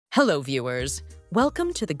Hello, viewers.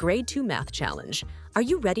 Welcome to the Grade 2 Math Challenge. Are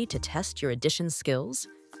you ready to test your addition skills?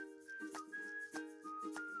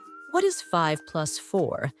 What is 5 plus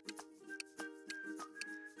 4?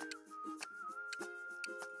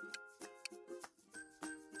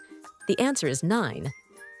 The answer is 9.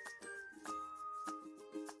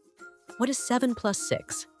 What is 7 plus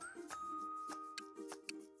 6?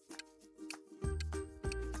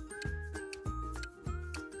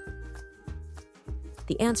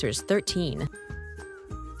 The answer is 13.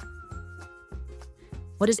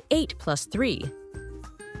 What is 8 plus 3?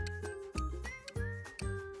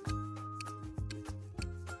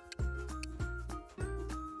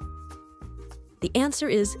 The answer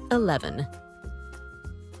is 11.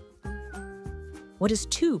 What is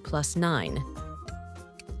 2 plus 9?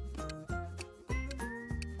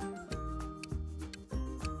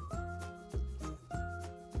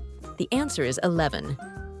 The answer is 11.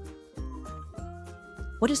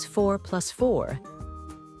 What is 4 plus 4?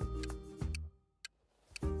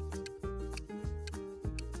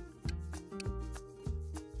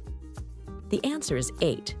 The answer is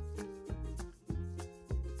 8.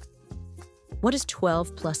 What is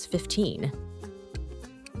 12 plus 15?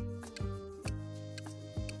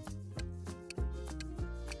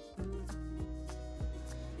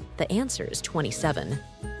 The answer is 27.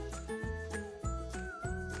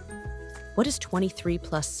 What is 23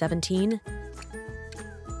 plus 17?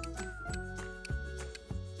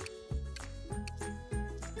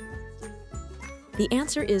 The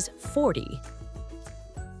answer is 40.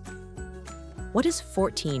 What is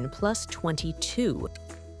 14 plus 22?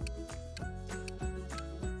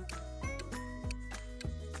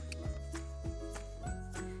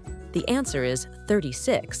 The answer is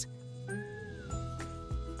 36.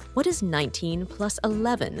 What is 19 plus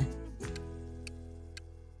 11?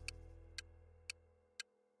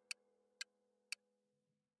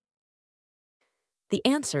 The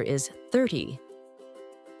answer is 30.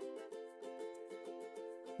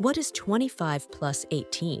 What is 25 plus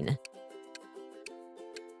 18?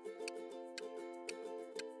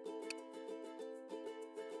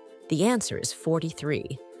 The answer is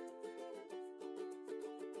 43.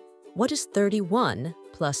 What is 31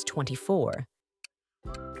 plus 24?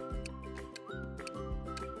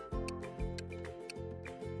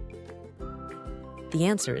 The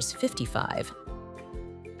answer is 55.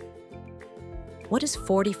 What is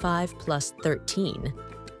 45 plus 13?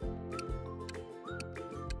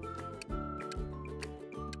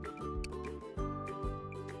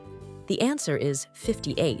 The answer is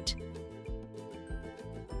 58.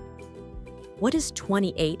 What is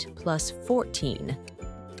 28 plus 14?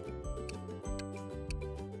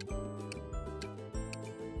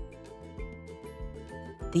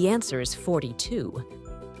 The answer is 42.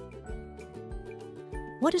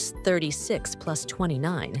 What is 36 plus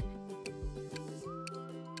 29?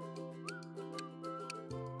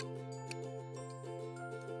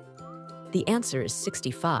 The answer is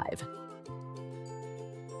 65.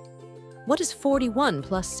 What is 41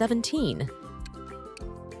 plus 17?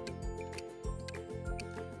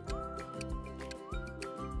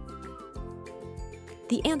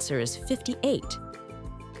 The answer is 58.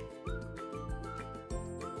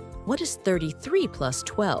 What is 33 plus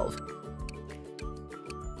 12?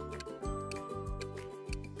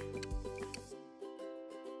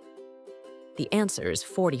 The answer is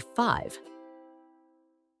 45.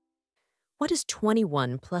 What is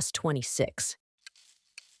 21 plus 26?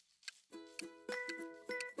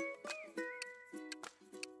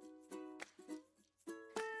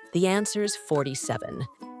 The answer is 47.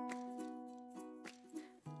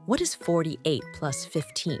 What is 48 plus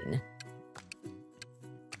 15?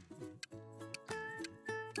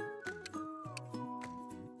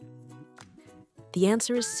 The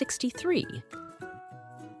answer is 63.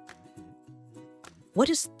 What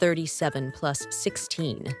is 37 plus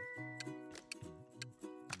 16?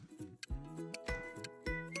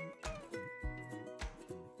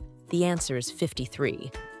 The answer is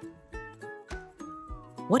 53.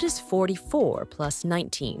 What is 44 plus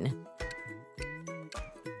 19?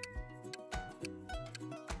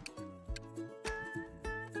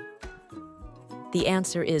 The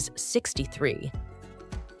answer is 63.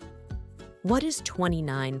 What is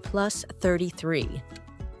 29 plus 33?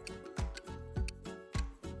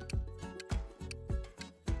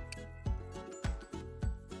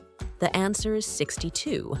 The answer is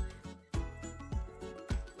 62.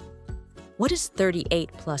 What is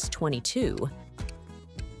 38 plus 22?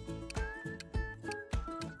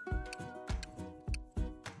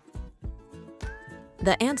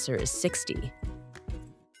 The answer is 60.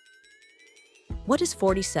 What is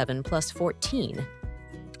 47 plus 14?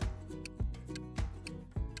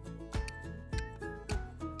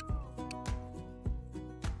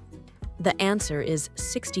 The answer is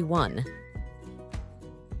 61.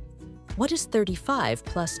 What is 35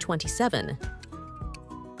 plus 27?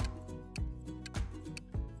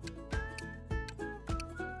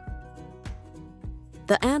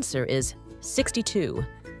 The answer is 62.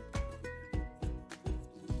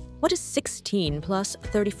 What is 16 plus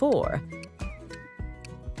 34?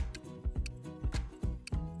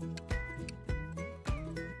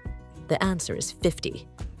 The answer is 50.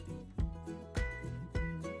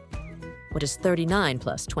 What is 39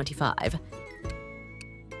 plus 25?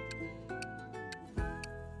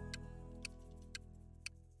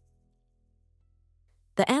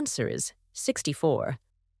 The answer is 64.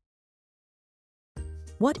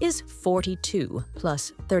 What is 42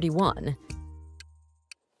 plus 31?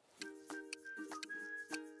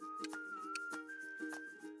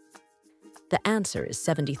 The answer is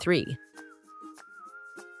 73.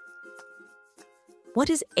 What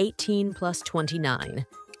is 18 plus 29?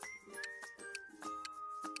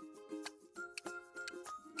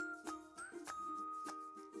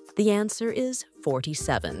 The answer is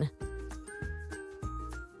 47.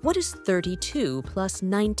 What is 32 plus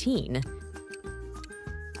 19?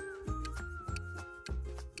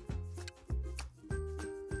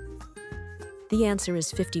 The answer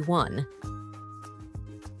is 51.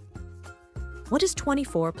 What is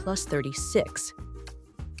 24 plus 36?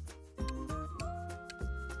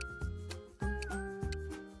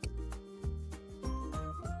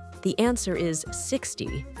 The answer is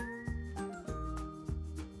 60.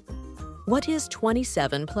 What is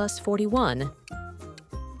 27 plus 41?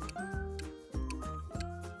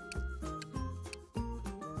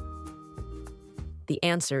 The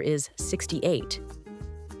answer is 68.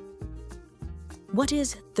 What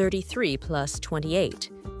is 33 plus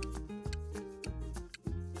 28?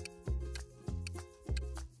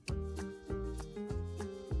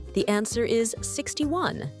 The answer is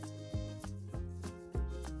 61.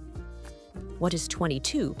 What is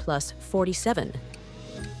 22 plus 47?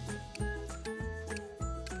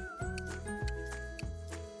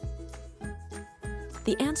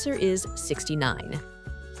 The answer is 69.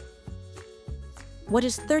 What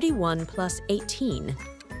is 31 plus 18?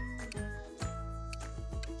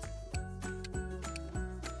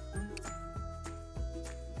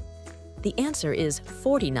 The answer is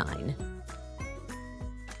 49.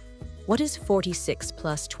 What is 46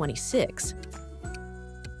 plus 26?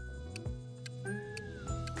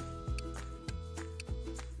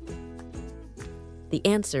 The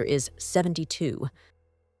answer is 72.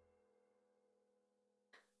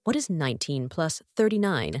 What is 19 plus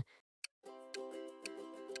 39?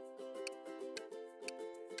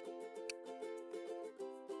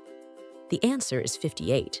 The answer is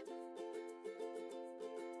 58.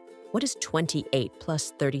 What is 28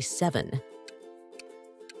 plus 37?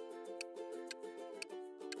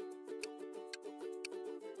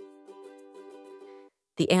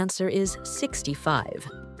 The answer is 65.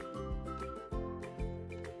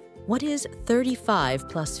 What is 35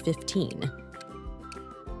 plus 15?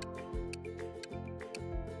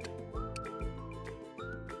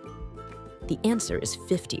 The answer is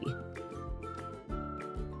 50.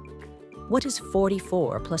 What is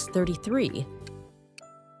 44 plus 33?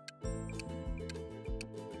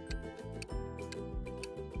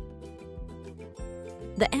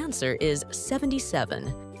 The answer is 77.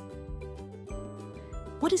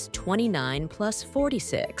 What is 29 plus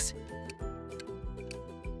 46?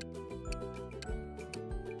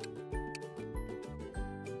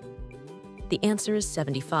 The answer is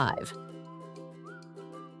 75.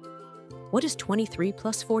 What is 23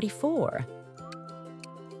 plus 44?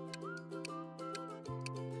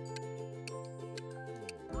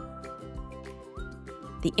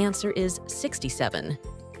 The answer is 67.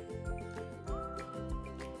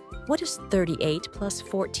 What is 38 plus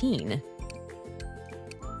 14?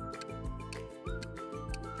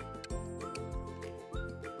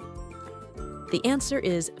 The answer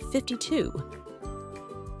is 52.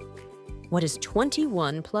 What is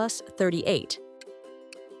 21 plus 38?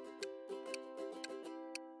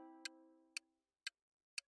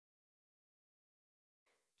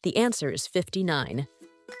 The answer is 59.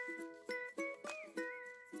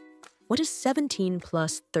 What is 17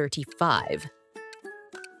 plus 35?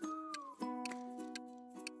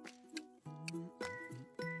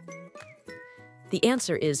 The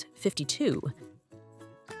answer is 52.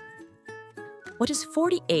 What is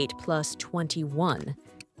 48 plus 21?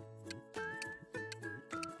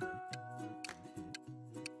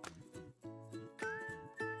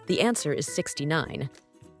 The answer is 69.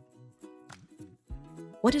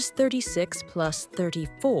 What is 36 plus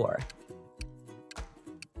 34?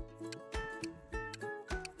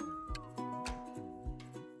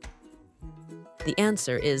 The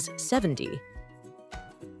answer is 70.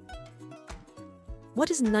 What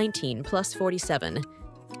is 19 plus 47?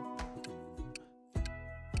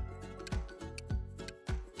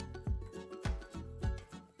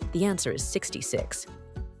 The answer is 66.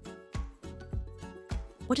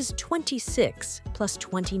 What is 26 plus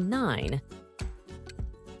 29?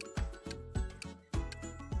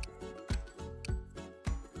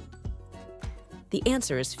 The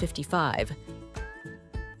answer is 55.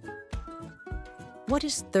 What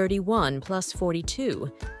is 31 plus 42?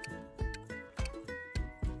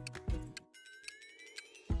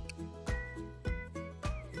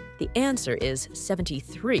 The answer is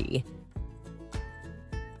 73.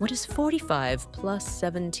 What is 45 plus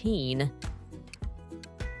 17?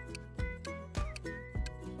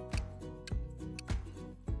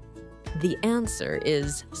 The answer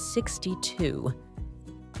is 62.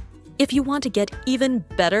 If you want to get even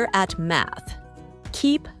better at math,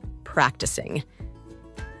 keep practicing.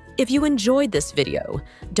 If you enjoyed this video,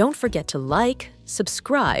 don't forget to like,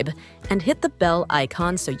 subscribe, and hit the bell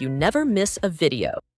icon so you never miss a video.